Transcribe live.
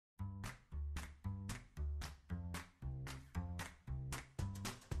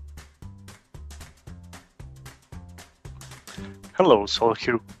Hello, Sol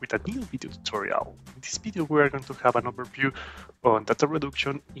here with a new video tutorial. In this video we are going to have an overview on data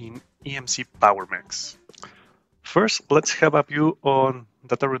reduction in EMC PowerMax. First, let's have a view on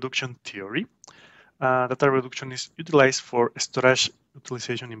data reduction theory. Data reduction is utilized for storage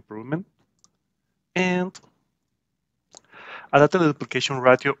utilization improvement, and a data duplication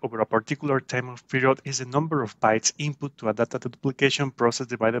ratio over a particular time period is the number of bytes input to a data duplication process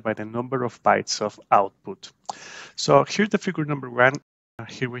divided by the number of bytes of output. So here's the figure number one.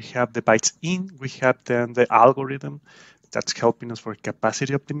 Here we have the bytes in, we have then the algorithm that's helping us for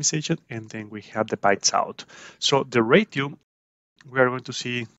capacity optimization, and then we have the bytes out. So the ratio, we are going to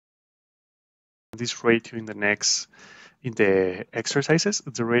see this ratio in the exercises.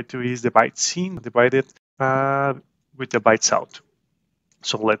 The ratio is the bytes in divided with the bytes out.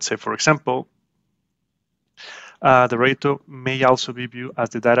 So let's say, for example, the ratio may also be viewed as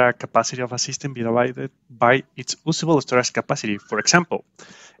the data capacity of a system divided by its usable storage capacity. For example,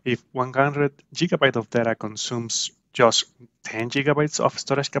 if 100 gigabytes of data consumes just 10 gigabytes of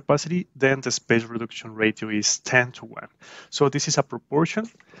storage capacity, then the space reduction ratio is 10 to 1. So this is a proportion.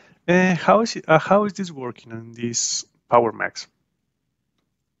 How is this working in this PowerMax?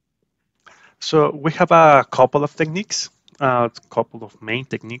 So we have a couple of techniques. A couple of main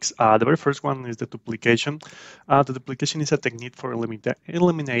techniques. The very first one is the duplication. The duplication is a technique for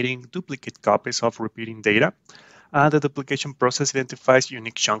eliminating duplicate copies of repeating data. The duplication process identifies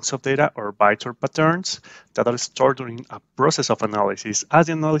unique chunks of data or bytes or patterns that are stored during a process of analysis. As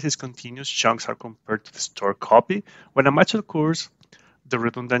the analysis continues, chunks are compared to the stored copy. When a match occurs, the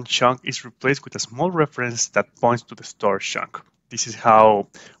redundant chunk is replaced with a small reference that points to the stored chunk. This is how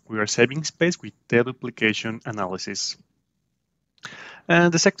we are saving space with deduplication analysis.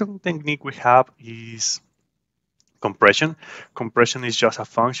 And the second technique we have is compression. Compression is just a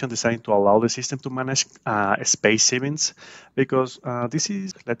function designed to allow the system to manage space savings, because this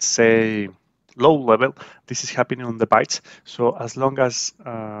is, let's say, low level. This is happening on the bytes. So as long as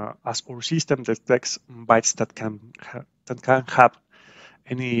our system detects bytes that can have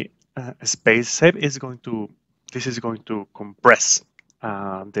any space save, this is going to compress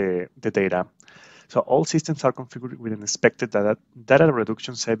the data. So all systems are configured with an expected data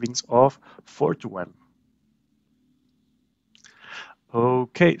reduction savings of 4 to 1.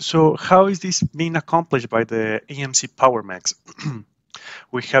 Okay, so how is this being accomplished by the EMC PowerMax?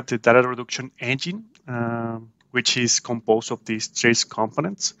 We have the data reduction engine, which is composed of these three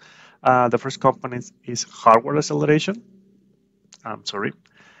components. The first component is hardware acceleration.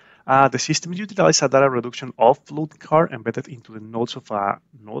 The system utilizes a data reduction offload card embedded into the nodes of a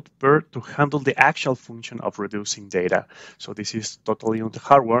node pair to handle the actual function of reducing data. So this is totally on the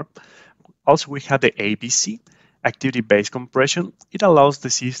hardware. Also, we have the ABC, activity-based compression. It allows the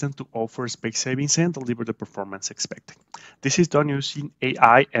system to offer space savings and deliver the performance expected. This is done using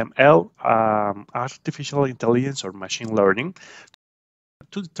AI, ML, artificial intelligence, or machine learning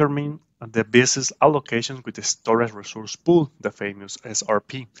to determine the business allocations with the storage resource pool, the famous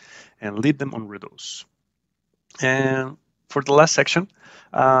SRP, and leave them unreduced. And for the last section,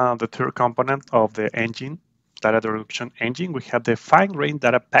 the third component of the engine, data reduction engine, we have the fine-grained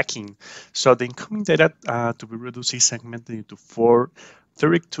data packing. So the incoming data to be reduced is segmented into 4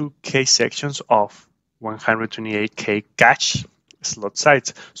 32K sections of 128K cache slot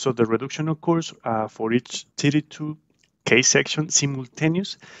size. So the reduction occurs for each 32K section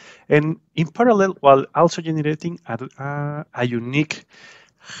simultaneous and in parallel, while also generating a unique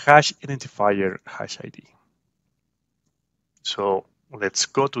hash identifier, hash ID. So let's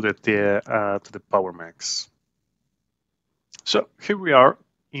go to the PowerMax. So here we are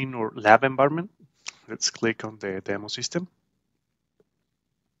in our lab environment. Let's click on the demo system.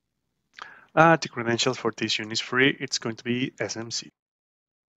 The credentials for this Unisphere, it's going to be SMC.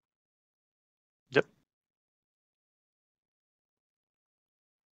 Yep.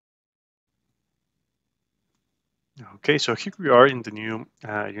 Okay, so here we are in the new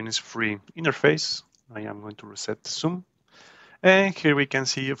Unisphere interface. I am going to reset the zoom. And here we can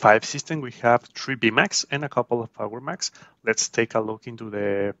see 5 systems. We have 3 VMAX and a couple of PowerMax. Let's take a look into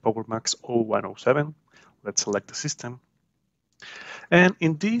the PowerMax 0107. Let's select the system. And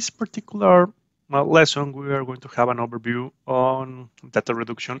in this particular lesson, we are going to have an overview on data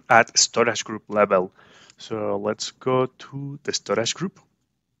reduction at storage group level. So let's go to the storage group.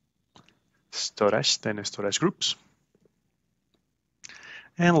 Storage, then storage groups.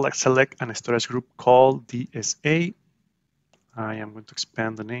 And let's select a storage group called DSA. I am going to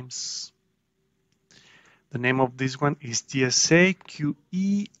expand the names. The name of this one is DSA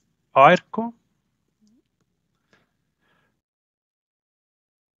QE ARCO.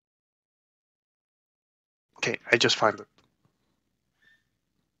 Okay, I just found it.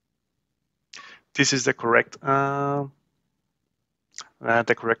 this is the correct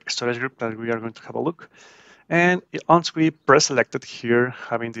storage group that we are going to have a look. And once we press selected here,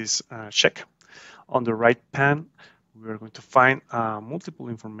 having this check on the right pane, we are going to find multiple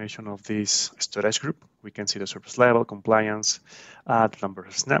information of this storage group. We can see the service level, compliance, the number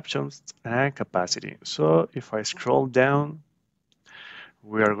of snapshots, and capacity. So if I scroll down,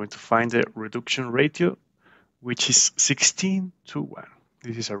 we are going to find the reduction ratio, which is 16:1.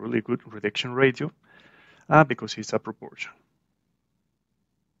 This is a really good reduction ratio because it's a proportion.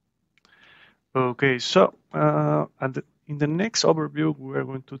 Okay, so in the next overview, we are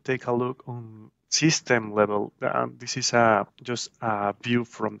going to take a look on system level. This is just a view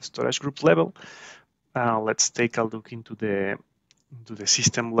from the storage group level. Let's take a look into the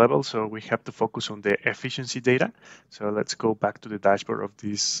system level. So we have to focus on the efficiency data. So let's go back to the dashboard of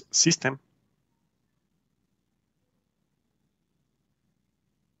this system.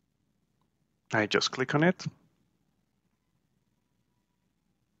 I just click on it.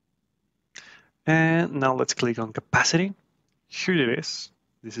 And now let's click on capacity. Here it is.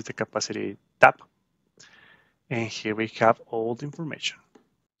 This is the capacity tab. And here we have all the information.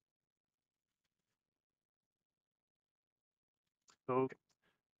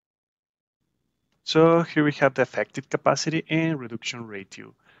 So here we have the effective capacity and reduction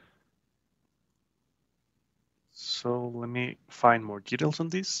ratio. So let me find more details on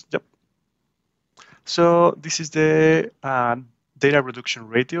this. Yep. So this is the data reduction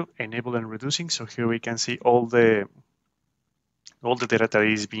ratio, enable and reducing. So here we can see all the data that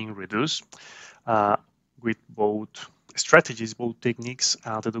is being reduced with both strategies, both techniques,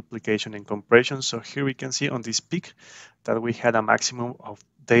 the duplication and compression. So here we can see on this peak that we had a maximum of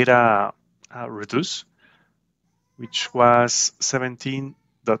data reduced, which was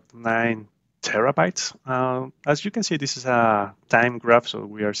 17.9 terabytes. As you can see, this is a time graph, so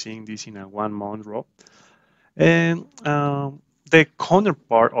we are seeing this in a 1 month row. And the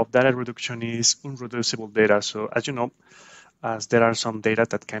counterpart of data reduction is unreducible data. So as you know, as there are some data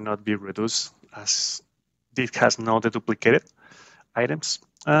that cannot be reduced, as this has no deduplicated items,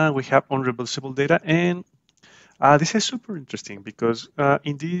 we have unreducible data. And this is super interesting because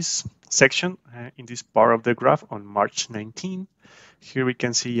in this section, in this part of the graph on March 19, here we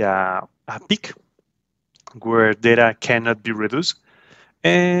can see a peak where data cannot be reduced.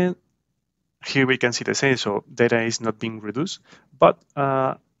 And here we can see the same, so data is not being reduced. But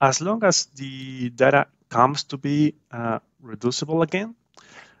as long as the data comes to be reducible again,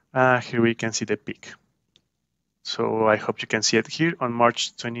 here we can see the peak. So I hope you can see it here on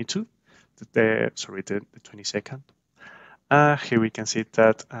March 22, the 22nd. Here we can see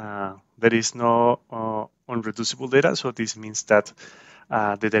that there is no unreducible data, so this means that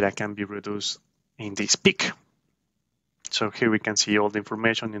the data can be reduced in this peak. So here we can see all the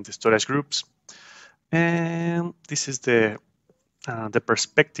information in the storage groups, and this is the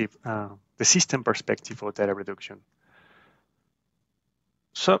perspective, the system perspective of data reduction.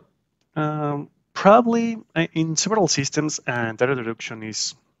 So probably in several systems, data reduction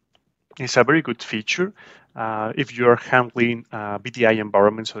is a very good feature if you're handling VDI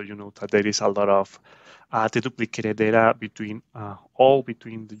environments, so you know that there is a lot of deduplicated data between your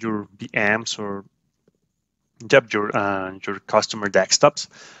VMs or your customer desktops.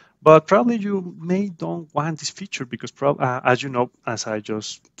 But probably you may don't want this feature because, as you know, as I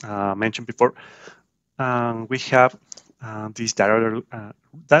just mentioned before, we have this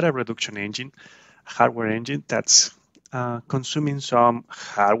data reduction engine, hardware engine that's consuming some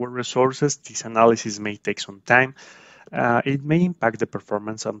hardware resources. This analysis may take some time. It may impact the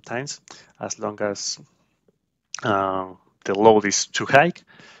performance sometimes, as long as the load is too high.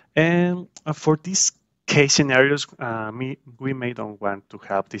 And for these case scenarios, we may don't want to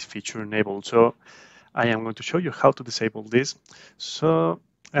have this feature enabled. So I am going to show you how to disable this. So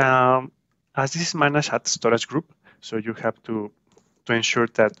as this is managed at storage group, so you have to ensure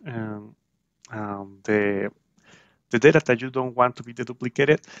that the data that you don't want to be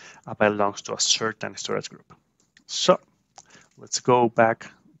deduplicated belongs to a certain storage group. So let's go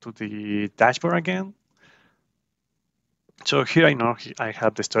back to the dashboard again. So here I know I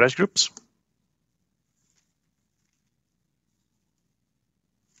have the storage groups.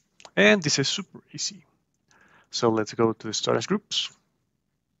 And this is super easy. So let's go to the storage groups.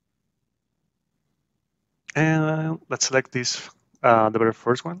 And let's select this, the very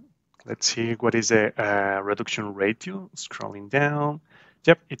first one. Let's see what is the reduction ratio. Scrolling down.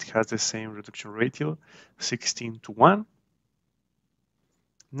 Yep, it has the same reduction ratio, 16:1.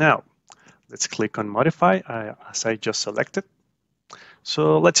 Now, let's click on modify as I just selected.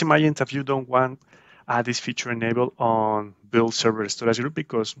 So let's imagine that you don't want this feature enabled on build server storage group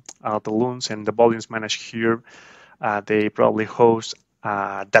because the loons and the volumes managed here, they probably host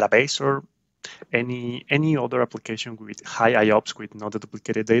a database or any other application with high IOPS with no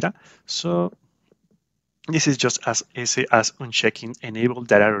duplicated data. So this is just as easy as unchecking enable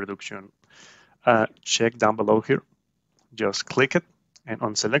data reduction. Check down below here. Just click it and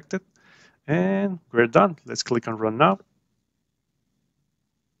unselect it, and we're done. Let's click on run now.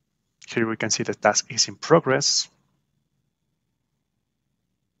 Here we can see the task is in progress.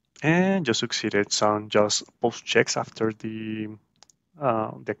 And just succeeded. So just post checks after the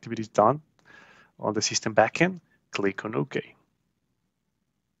activity is done on the system backend. Click on OK.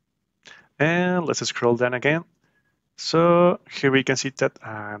 And let's scroll down again. So here we can see that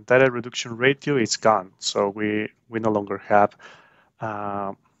data reduction ratio is gone. So we no longer have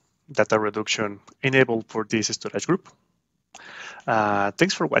data reduction enabled for this storage group.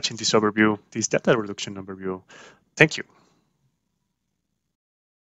 Thanks for watching this overview, this data reduction overview. Thank you.